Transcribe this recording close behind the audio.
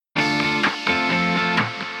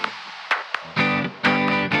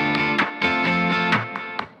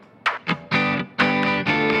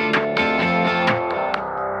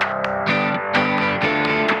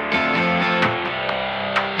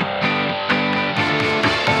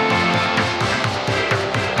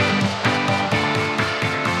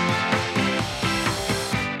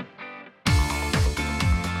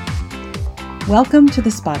Welcome to the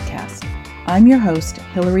Spotcast. I'm your host,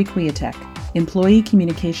 Hillary Kwiatek, Employee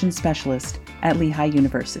Communications Specialist at Lehigh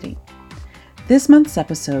University. This month's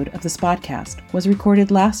episode of the Spotcast was recorded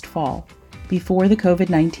last fall, before the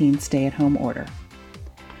COVID-19 stay-at-home order.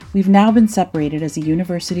 We've now been separated as a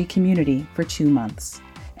university community for 2 months,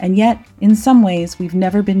 and yet, in some ways, we've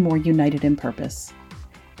never been more united in purpose.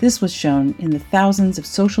 This was shown in the thousands of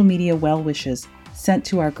social media well wishes sent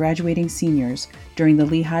to our graduating seniors during the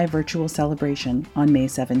Lehigh virtual celebration on May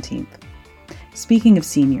 17th. Speaking of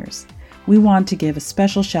seniors, we want to give a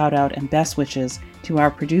special shout out and best wishes to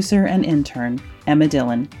our producer and intern, Emma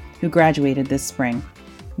Dillon, who graduated this spring.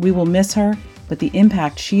 We will miss her, but the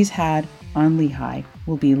impact she's had on Lehigh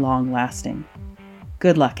will be long lasting.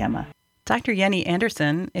 Good luck, Emma. Dr. Yenny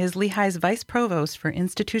Anderson is Lehigh's Vice Provost for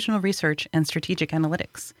Institutional Research and Strategic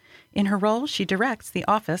Analytics. In her role, she directs the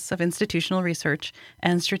Office of Institutional Research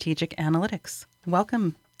and Strategic Analytics.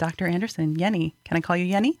 Welcome, Dr. Anderson. Yenny. Can I call you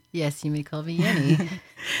Yenny? Yes, you may call me Yenny.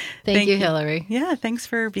 Thank you, Hillary. Yeah, thanks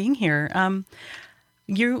for being here.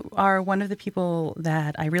 You are one of the people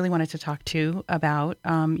that I really wanted to talk to about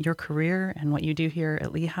your career and what you do here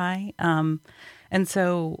at Lehigh. And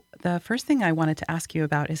so the first thing I wanted to ask you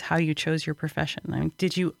about is how you chose your profession. I mean,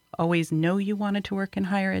 did you always know you wanted to work in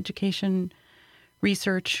higher education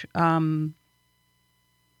research,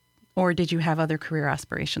 or did you have other career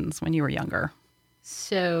aspirations when you were younger?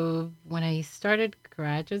 So when I started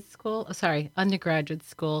undergraduate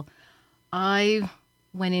school, I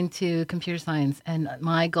went into computer science, and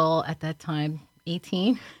my goal at that time,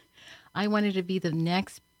 18, I wanted to be the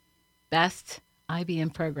next best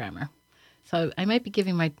IBM programmer. So I might be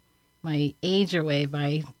giving my age away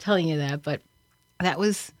by telling you that, but that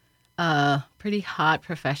was a pretty hot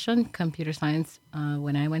profession, computer science,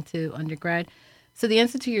 when I went to undergrad. So the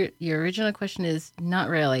answer to your original question is not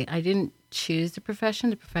really. I didn't choose the profession.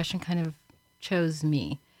 The profession kind of chose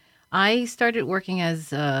me. I started working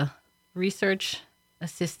as a research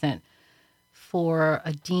assistant for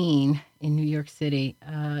a dean in New York City.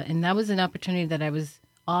 And that was an opportunity that I was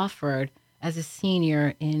offered as a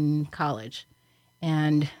senior in college.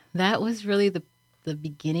 And that was really the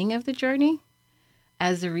beginning of the journey.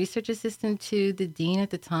 As a research assistant to the dean at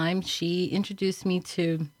the time, she introduced me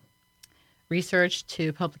to research,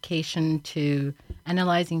 to publication, to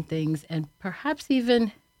analyzing things, and perhaps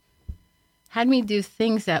even had me do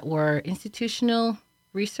things that were institutional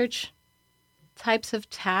research types of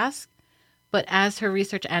tasks. But as her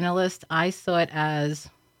research analyst, I saw it as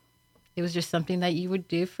it was just something that you would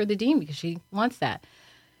do for the dean because she wants that.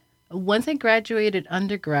 Once I graduated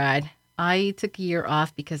undergrad, I took a year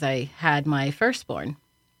off because I had my firstborn.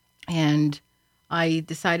 And I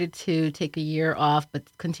decided to take a year off, but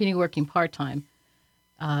continue working part-time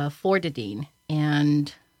for the dean.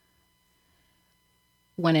 And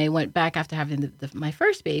when I went back after having my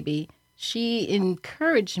first baby, she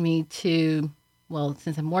encouraged me to, well,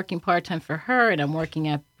 since I'm working part-time for her and I'm working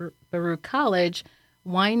at Baruch College,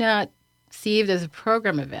 why not see if there's a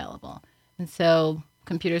program available? And so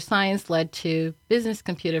computer science led to business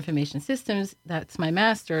computer information systems. That's my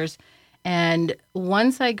master's. And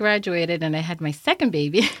once I graduated and I had my second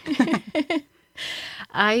baby,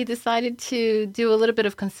 I decided to do a little bit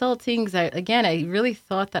of consulting. Because I really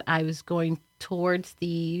thought that I was going towards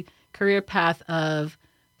the career path of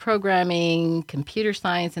programming, computer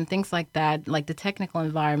science, and things like that, like the technical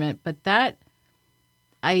environment. But that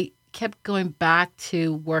I kept going back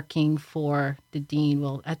to working for the dean.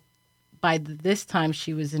 Well, by this time,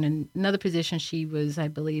 she was in another position. She was, I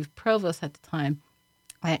believe, provost at the time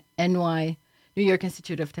at New York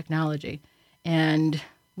Institute of Technology. And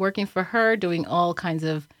working for her, doing all kinds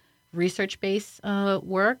of research-based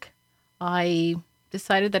work, I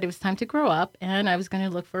decided that it was time to grow up and I was going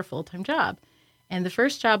to look for a full-time job. And the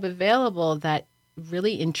first job available that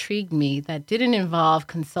really intrigued me, that didn't involve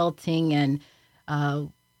consulting and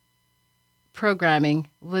programming,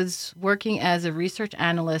 was working as a research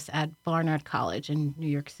analyst at Barnard College in New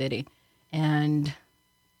York City. And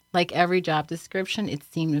like every job description, it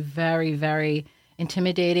seemed very, very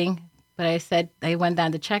intimidating. But I went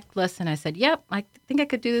down the checklist and I said, yep, I think I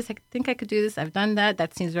could do this. I think I could do this. I've done that.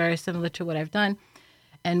 That seems very similar to what I've done.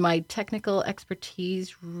 And my technical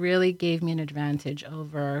expertise really gave me an advantage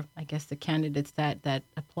over, I guess, the candidates that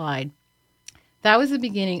applied. That was the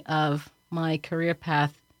beginning of my career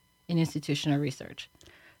path in institutional research.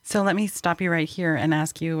 So let me stop you right here and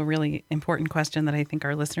ask you a really important question that I think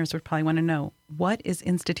our listeners would probably want to know. What is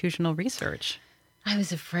institutional research? I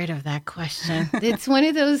was afraid of that question. It's one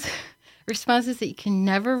of those responses that you can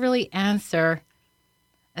never really answer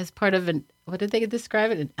as part of what did they describe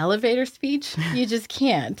it? An elevator speech? You just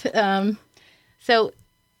can't. So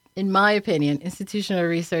in my opinion, institutional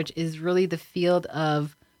research is really the field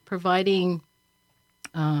of providing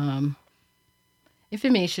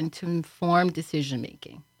information to inform decision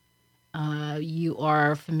making. You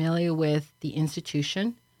are familiar with the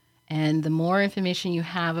institution, and the more information you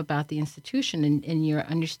have about the institution and your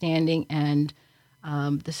understanding and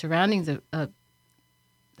the surroundings of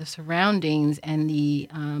the surroundings and the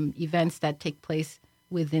events that take place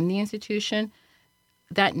within the institution,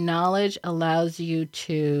 that knowledge allows you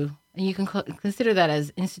to, and you can consider that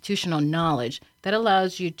as institutional knowledge, that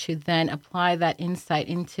allows you to then apply that insight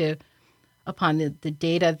upon the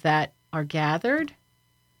data that are gathered,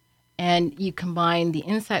 and you combine the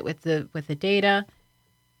insight with the data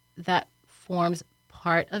that forms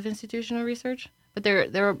part of institutional research. But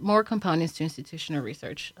there are more components to institutional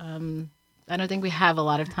research. I don't think we have a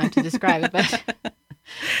lot of time to describe it, but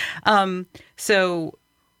So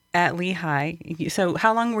at Lehigh, so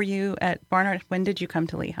how long were you at Barnard? When did you come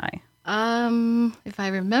to Lehigh? If I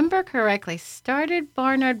remember correctly, I started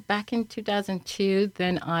Barnard back in 2002.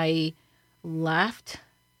 Then I left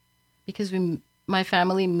because my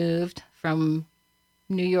family moved from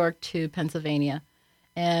New York to Pennsylvania.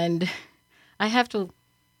 And I have to,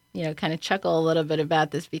 kind of chuckle a little bit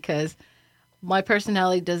about this because my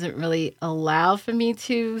personality doesn't really allow for me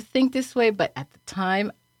to think this way. But at the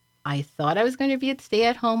time, I thought I was going to be a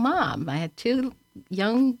stay-at-home mom. I had two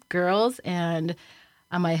young girls, and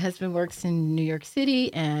my husband works in New York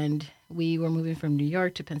City, and we were moving from New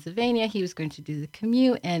York to Pennsylvania. He was going to do the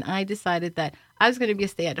commute, and I decided that I was going to be a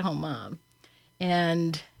stay-at-home mom.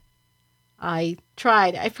 And I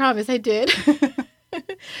tried. I promise I did.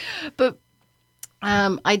 But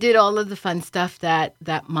I did all of the fun stuff that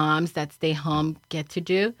moms that stay home get to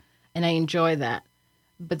do, and I enjoy that.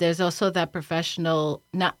 But there's also that professional,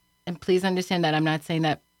 and please understand that I'm not saying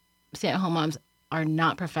that stay-at-home moms are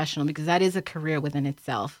not professional, because that is a career within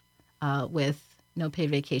itself, with no paid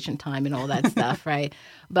vacation time and all that stuff, right?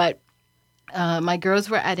 But my girls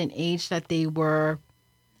were at an age that they were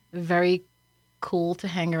very cool to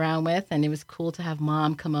hang around with, and it was cool to have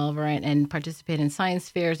mom come over and participate in science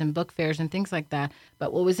fairs and book fairs and things like that.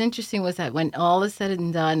 But what was interesting was that when all is said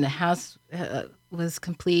and done, the house was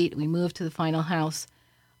complete, we moved to the final house.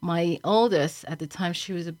 My oldest, at the time,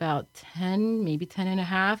 she was about 10, maybe 10 and a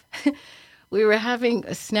half. We were having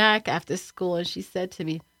a snack after school, and she said to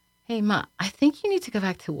me, "Hey, Ma, I think you need to go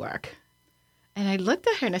back to work." And I looked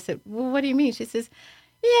at her and I said, "Well, what do you mean?" She says,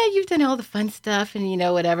 "Yeah, you've done all the fun stuff and,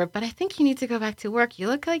 whatever, but I think you need to go back to work. You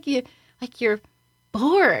look like you're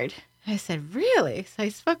bored." I said, "Really?" So I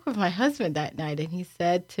spoke with my husband that night, and he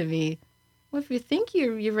said to me, "Well, if you think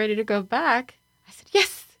you're ready to go back." I said,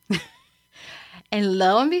 "Yes." And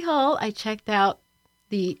lo and behold, I checked out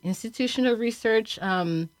the Institutional Research,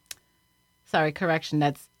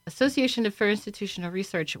 that's Association for Institutional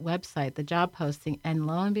Research website, the job posting, and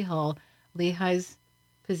lo and behold, Lehigh's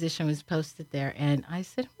position was posted there. And I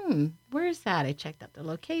said, where is that? I checked out the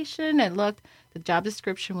location. I looked. The job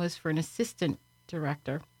description was for an assistant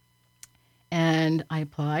director. And I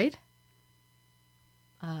applied.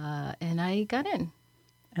 And I got in.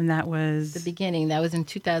 And that was? The beginning. That was in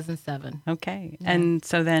 2007. Okay. Yeah. And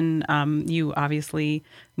so then you obviously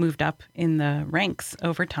moved up in the ranks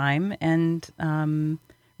over time. And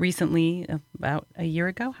recently, about a year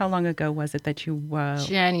ago, how long ago was it that you...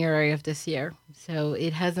 January of this year. So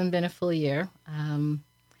it hasn't been a full year. Do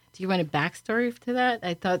you want a backstory to that?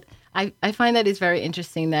 I find that it's very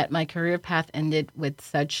interesting that my career path ended with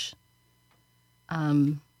such...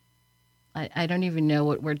 I don't even know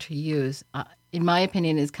what word to use. In my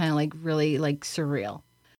opinion, it's kind of really surreal.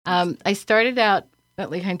 I started out at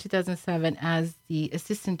Lehigh in 2007 as the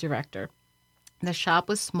assistant director. The shop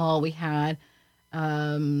was small. We had,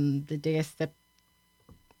 the day I stepped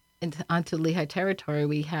onto Lehigh territory,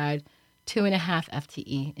 we had 2.5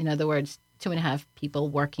 FTE. In other words, 2.5 people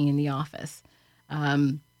working in the office.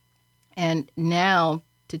 And now,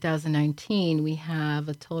 2019, we have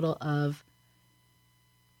a total of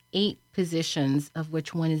 8 positions, of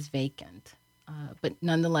which 1 is vacant. But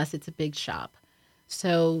nonetheless, it's a big shop.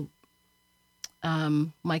 So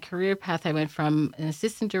my career path, I went from an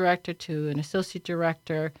assistant director to an associate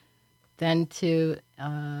director, then to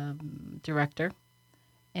director.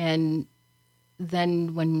 And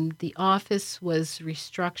then when the office was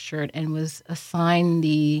restructured and was assigned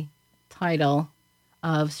the title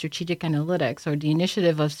of strategic analytics, or the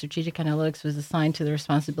initiative of strategic analytics was assigned to the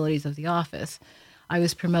responsibilities of the office, I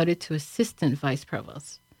was promoted to assistant vice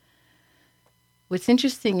provost. What's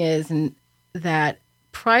interesting is that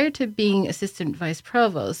prior to being assistant vice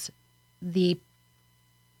provost, the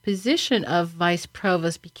position of vice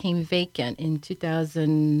provost became vacant in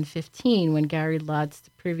 2015 when Gary Lotz,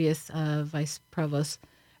 the previous vice provost,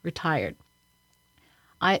 retired.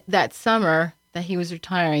 That summer that he was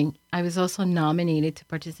retiring, I was also nominated to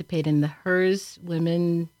participate in the HERS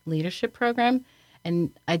Women Leadership Program,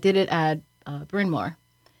 and I did it at Bryn Mawr.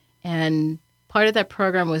 And part of that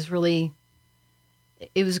program was really,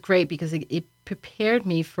 it was great because it prepared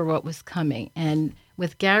me for what was coming. And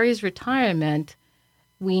with Gary's retirement,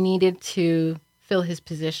 we needed to fill his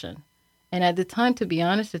position. And at the time, to be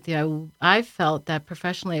honest with you, I felt that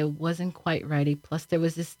professionally I wasn't quite ready. Plus, there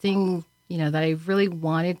was this thing, that I really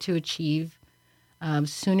wanted to achieve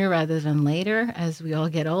sooner rather than later as we all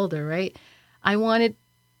get older, right? I wanted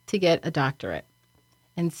to get a doctorate.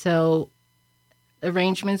 And so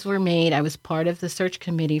arrangements were made. I was part of the search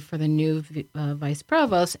committee for the new vice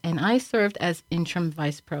provost, and I served as interim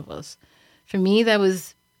vice provost. For me, it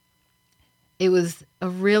was a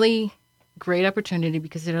really great opportunity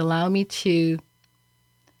because it allowed me to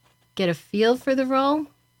get a feel for the role,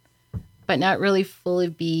 but not really fully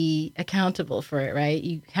be accountable for it, right?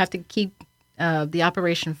 You have to keep the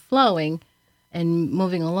operation flowing and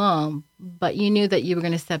moving along, but you knew that you were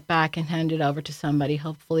going to step back and hand it over to somebody,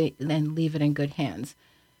 hopefully, and leave it in good hands.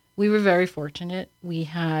 We were very fortunate. We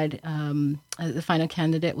had the final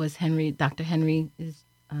candidate was Dr. Henry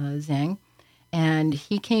Zhang, and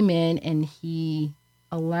he came in and he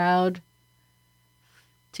allowed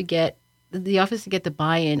the office to get the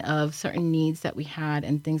buy-in of certain needs that we had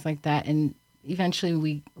and things like that. And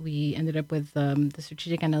eventually we ended up with the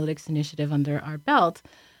Strategic Analytics Initiative under our belt.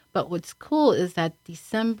 But what's cool is that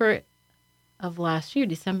December of last year,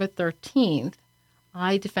 December 13th,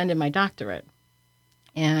 I defended my doctorate.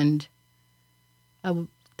 And the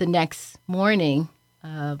next morning,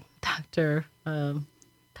 Dr.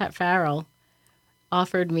 Pat Farrell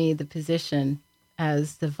offered me the position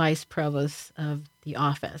as the vice provost of the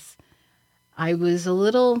office. I was a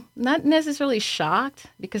little, not necessarily shocked,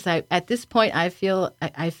 because at this point I felt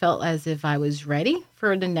as if I was ready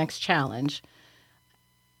for the next challenge.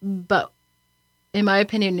 But in my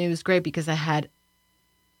opinion, it was great because I had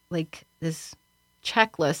like this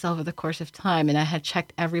checklist over the course of time, and I had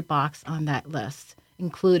checked every box on that list,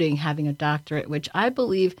 including having a doctorate, which I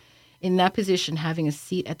believe in that position, having a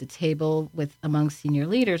seat at the table among senior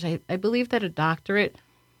leaders, I believe that a doctorate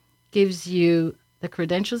gives you the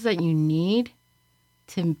credentials that you need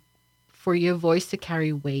for your voice to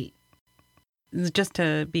carry weight. Just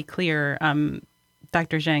to be clear,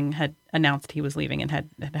 Dr. Zhang had announced he was leaving and had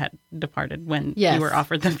departed when you were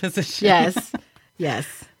offered the position. Yes,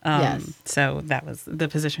 yes, yes. So the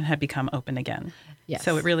position had become open again. Yes.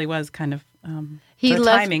 So it really was kind of,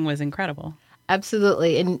 timing was incredible.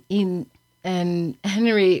 Absolutely. And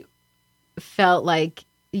Henry felt like,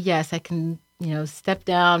 yes, I can, step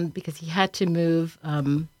down, because he had to move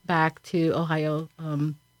back to Ohio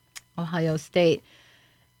State.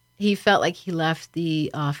 He felt like he left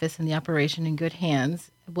the office and the operation in good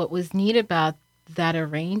hands. What was neat about that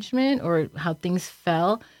arrangement, or how things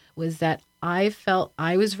fell, was that I felt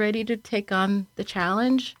I was ready to take on the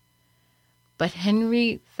challenge, but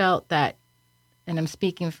Henry felt that, and I'm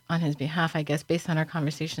speaking on his behalf, I guess, based on the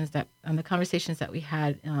conversations that we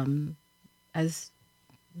had as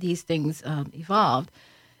these things evolved,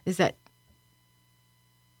 is that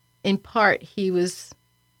in part he was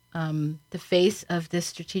the face of this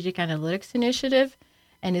strategic analytics initiative,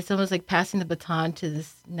 and it's almost like passing the baton to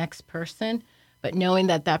this next person, but knowing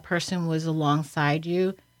that that person was alongside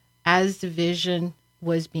you as the vision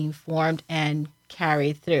was being formed and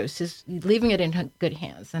carried through. So leaving it in good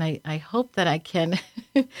hands. And I hope that I can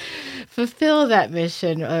fulfill that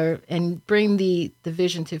mission and bring the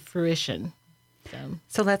vision to fruition.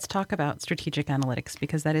 So let's talk about strategic analytics,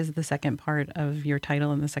 because that is the second part of your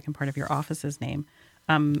title and the second part of your office's name.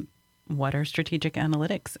 What are strategic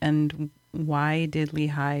analytics, and why did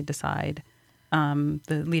Lehigh decide,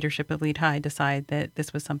 the leadership of Lehigh decide that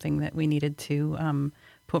this was something that we needed to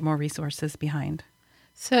put more resources behind?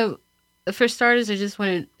 So for starters, I just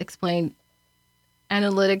want to explain,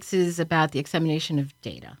 analytics is about the examination of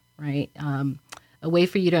data, right? A way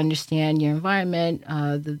for you to understand your environment,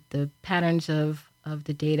 the patterns of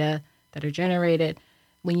the data that are generated.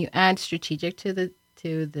 When you add strategic to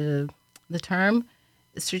the term,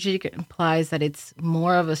 strategic implies that it's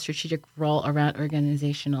more of a strategic role around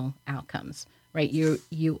organizational outcomes, right?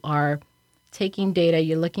 You are taking data,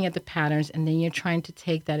 you're looking at the patterns, and then you're trying to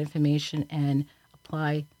take that information and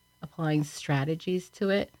applying strategies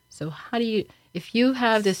to it. So if you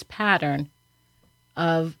have this pattern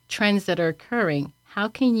of trends that are occurring, how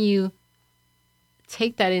can you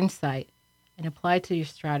take that insight and apply it to your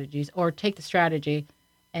strategies, or take the strategy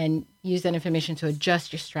and use that information to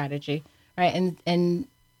adjust your strategy, right? And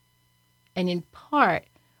in part,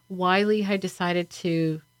 why Lehigh decided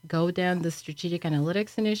to go down the strategic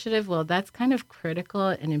analytics initiative, well, that's kind of critical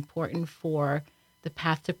and important for the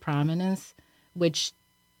path to prominence, which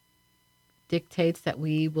dictates that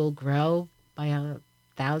we will grow by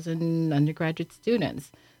 1,000 undergraduate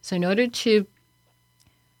students. So in order to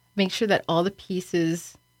make sure that all the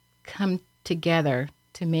pieces come together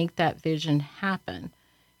to make that vision happen,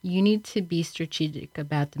 you need to be strategic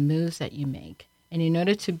about the moves that you make. And in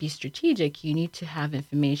order to be strategic, you need to have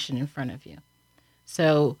information in front of you.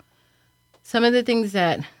 So some of the things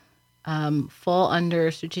that fall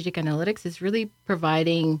under strategic analytics is really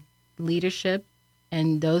providing leadership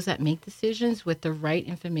and those that make decisions with the right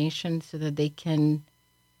information so that they can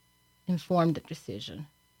inform the decision.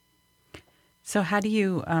 So how do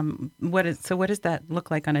you, what does that look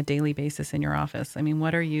like on a daily basis in your office? I mean,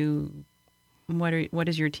 what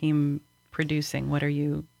is your team producing? What are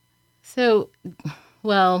you? So,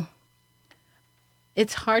 well,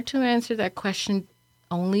 it's hard to answer that question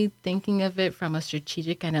only thinking of it from a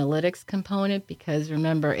strategic analytics component, because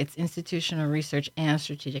remember, it's institutional research and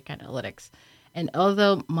strategic analytics. And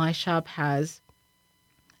although my shop has,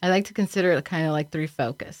 I like to consider it kind of like three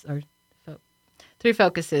focuses,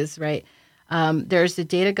 right? There's the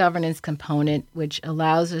data governance component, which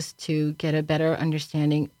allows us to get a better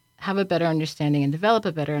understanding, have a better understanding, and develop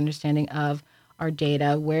a better understanding of our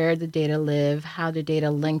data, where the data live, how the data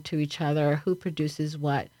link to each other, who produces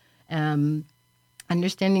what,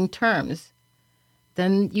 understanding terms.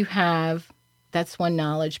 Then you have, that's one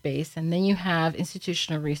knowledge base, and then you have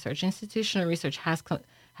institutional research. Institutional research has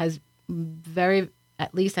very,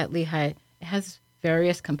 at least at Lehigh, it has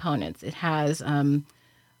various components. It has,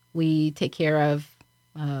 we take care of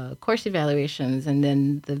course evaluations, and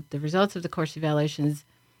then the results of the course evaluations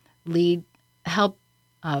help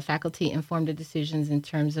faculty inform the decisions in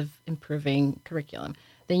terms of improving curriculum.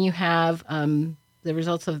 Then you have the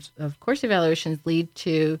results of course evaluations lead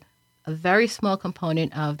to a very small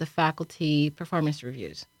component of the faculty performance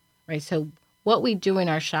reviews, right? So what we do in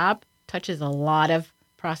our shop touches a lot of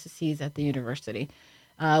processes at the university.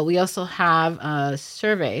 We also have a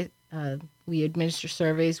survey. We administer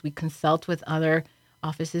surveys. We consult with other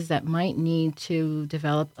offices that might need to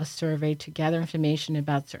develop a survey to gather information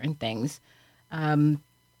about certain things.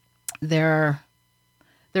 There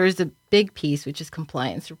is a big piece, which is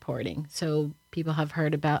compliance reporting. So people have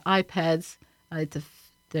heard about iPads.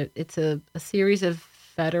 It's a series of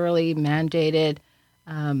federally mandated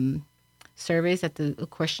surveys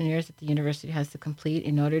questionnaires that the university has to complete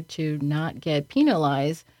in order to not get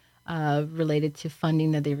penalized related to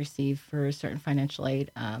funding that they receive for certain financial aid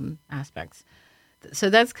aspects.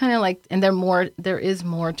 So that's kind of like, and there is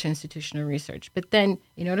more to institutional research. But then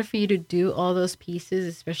in order for you to do all those pieces,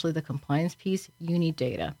 especially the compliance piece, you need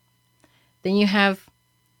data. Then you have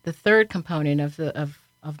the third component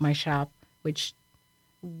of my shop, which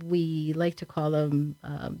we like to call them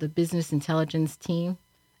the business intelligence team.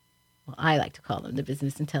 Well, I like to call them the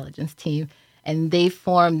business intelligence team. And they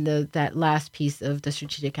form that last piece of the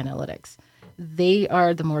strategic analytics. They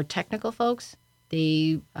are the more technical folks.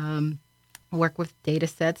 They work with data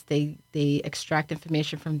sets. They extract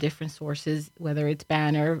information from different sources, whether it's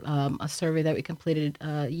Banner, a survey that we completed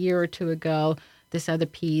a year or two ago, this other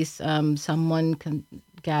piece, someone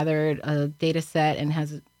gathered a data set and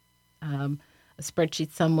has a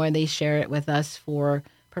spreadsheet somewhere. They share it with us for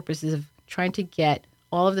purposes of trying to get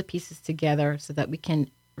all of the pieces together so that we can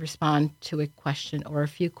respond to a question or a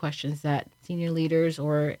few questions that senior leaders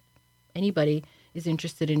or anybody is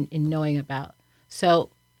interested in knowing about. So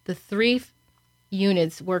the three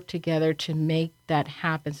units work together to make that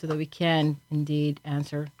happen so that we can indeed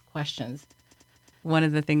answer questions. One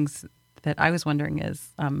of the things that I was wondering is,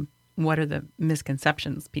 what are the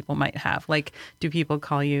misconceptions people might have? Like, do people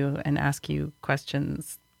call you and ask you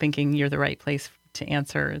questions thinking you're the right place to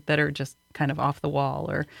answer that are just kind of off the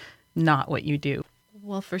wall or not what you do?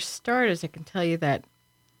 Well, for starters, I can tell you that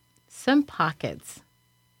some pockets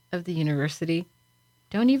of the university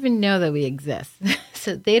don't even know that we exist.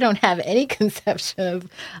 So they don't have any conception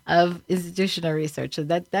of institutional research. So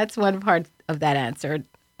that's one part of that answer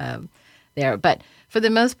there. But for the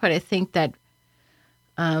most part, I think that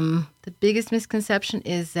the biggest misconception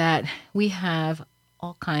is that we have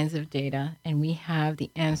all kinds of data and we have the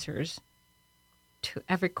answers to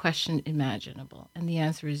every question imaginable. And the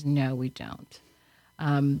answer is no, we don't.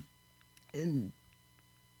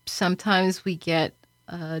 Sometimes we get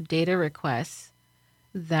data requests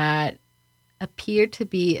that appear to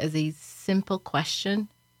be as a simple question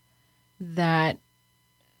that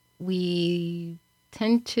we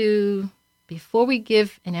tend to before we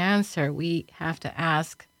give an answer, we have to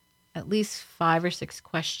ask at least 5 or 6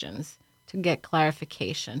 questions to get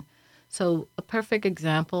clarification. So a perfect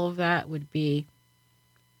example of that would be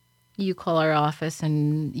you call our office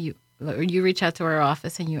and you reach out to our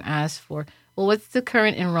office and you ask for, well, what's the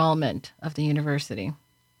current enrollment of the university?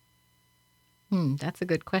 That's a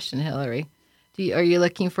good question, Hillary. Are you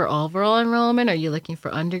looking for overall enrollment? Are you looking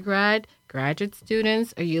for undergrad, graduate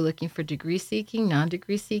students? Are you looking for degree seeking,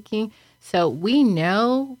 non-degree seeking? So we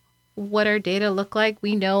know what our data look like.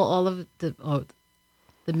 We know all of the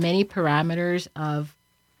many parameters of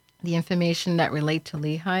the information that relate to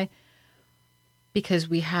Lehigh because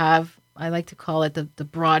we have, I like to call it the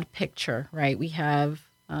broad picture, right? We have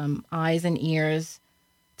eyes and ears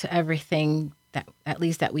to everything that at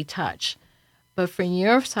least that we touch. But from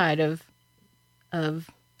your side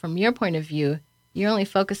from your point of view, you're only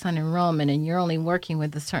focused on enrollment and you're only working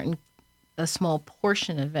with a small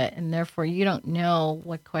portion of it. And therefore you don't know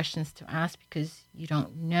what questions to ask because you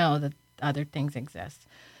don't know that other things exist.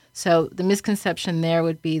 So the misconception there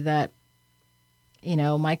would be that,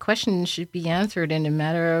 my question should be answered in a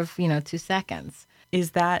matter of, 2 seconds.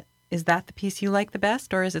 Is that the piece you like the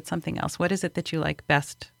best, or is it something else? What is it that you like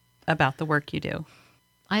best about the work you do?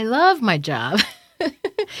 I love my job.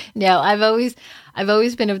 No, I've always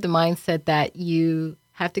been of the mindset that you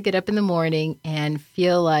have to get up in the morning and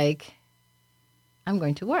feel like I'm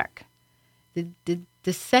going to work.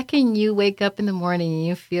 The second you wake up in the morning and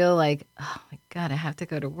you feel like, oh my God, I have to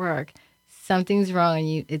go to work, something's wrong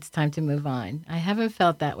and it's time to move on. I haven't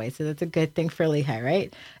felt that way, so that's a good thing for Lehigh,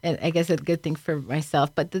 right? And I guess a good thing for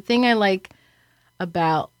myself. But the thing I like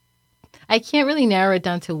I can't really narrow it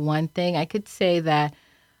down to one thing. I could say that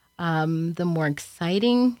the more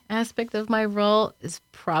exciting aspect of my role is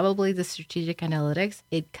probably the strategic analytics.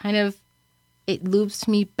 It loops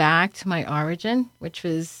me back to my origin, which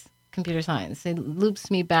was computer science. It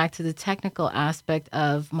loops me back to the technical aspect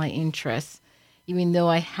of my interests, even though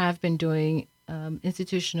I have been doing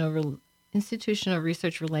institutional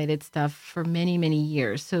research related stuff for many, many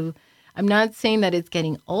years. So I'm not saying that it's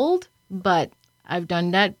getting old, but I've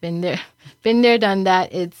done that, been there, done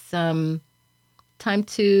that. It's time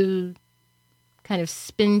to kind of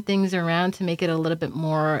spin things around to make it a little bit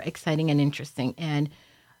more exciting and interesting. And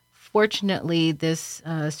fortunately, this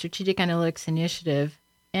strategic analytics initiative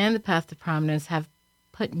and the Path to Prominence have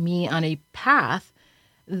put me on a path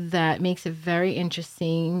that makes it very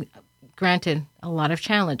interesting. Granted, a lot of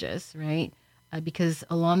challenges, right? Because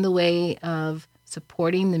along the way of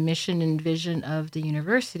supporting the mission and vision of the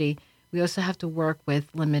university, we also have to work with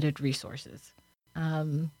limited resources.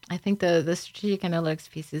 I think the strategic analytics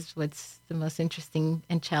piece is what's the most interesting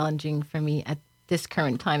and challenging for me at this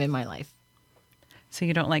current time in my life. So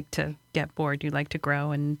you don't like to get bored. You like to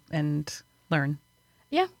grow and learn.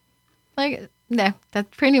 Yeah. No,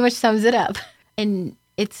 that pretty much sums it up. And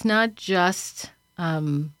it's not just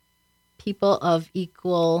people of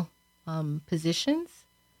equal positions.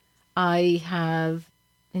 I have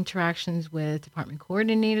interactions with department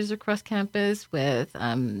coordinators across campus, with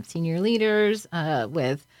senior leaders,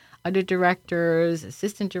 with other directors,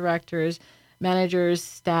 assistant directors, managers,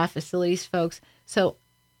 staff, facilities folks. So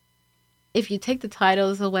if you take the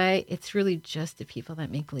titles away, it's really just the people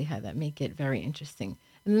that make Lehigh that make it very interesting.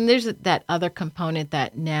 And then there's that other component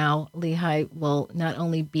that now Lehigh will not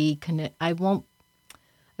only be I will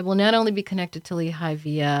not only be connected to Lehigh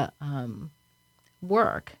via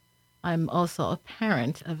work. I'm also a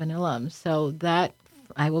parent of an alum, so that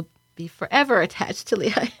I will be forever attached to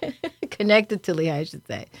Lehigh, connected to Lehigh, I should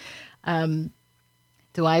say.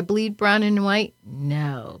 Do I bleed brown and white?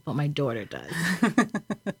 No, but my daughter does.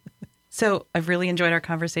 So I've really enjoyed our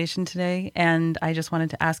conversation today, and I just wanted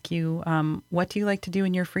to ask you, what do you like to do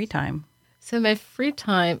in your free time? So my free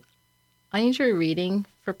time, I enjoy reading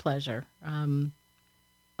for pleasure.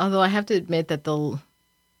 Although I have to admit that the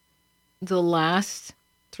last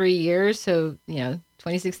 3 years, so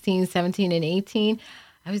 2016, 17, and 18,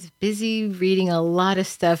 I was busy reading a lot of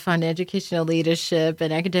stuff on educational leadership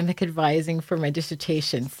and academic advising for my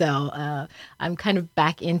dissertation. So I'm kind of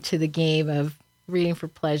back into the game of reading for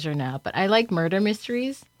pleasure now. But I like murder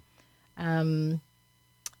mysteries. An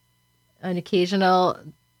occasional,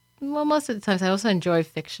 most of the times I also enjoy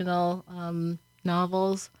fictional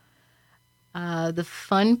novels. The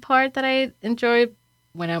fun part that I enjoy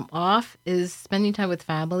when I'm off is spending time with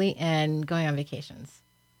family and going on vacations.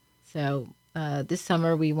 So this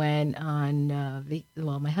summer we went on,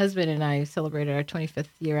 my husband and I celebrated our 25th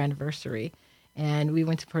year anniversary, and we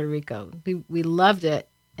went to Puerto Rico. We loved it,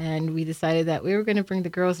 and we decided that we were going to bring the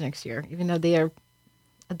girls next year, even though they are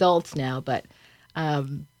adults now. But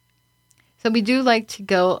so we do like to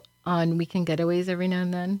go on weekend getaways every now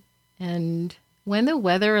and then. And when the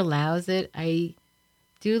weather allows it, I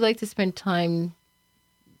do like to spend time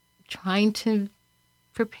trying to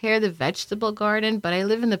prepare the vegetable garden, but I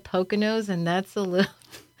live in the Poconos, and that's a little,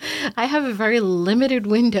 I have a very limited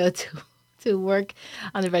window to work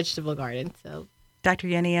on the vegetable garden. So, Dr.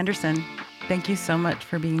 Yenny Anderson, thank you so much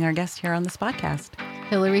for being our guest here on this podcast.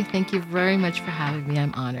 Hillary, thank you very much for having me.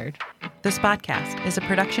 I'm honored. This podcast is a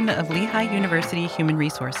production of Lehigh University Human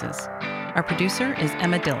Resources. Our producer is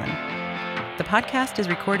Emma Dillon. The podcast is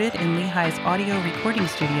recorded in Lehigh's audio recording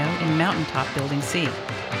studio in Mountaintop Building C.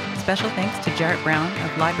 Special thanks to Jarrett Brown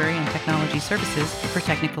of Library and Technology Services for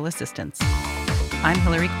technical assistance. I'm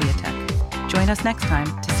Hillary Kwiatek. Join us next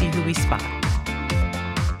time to see who we spot.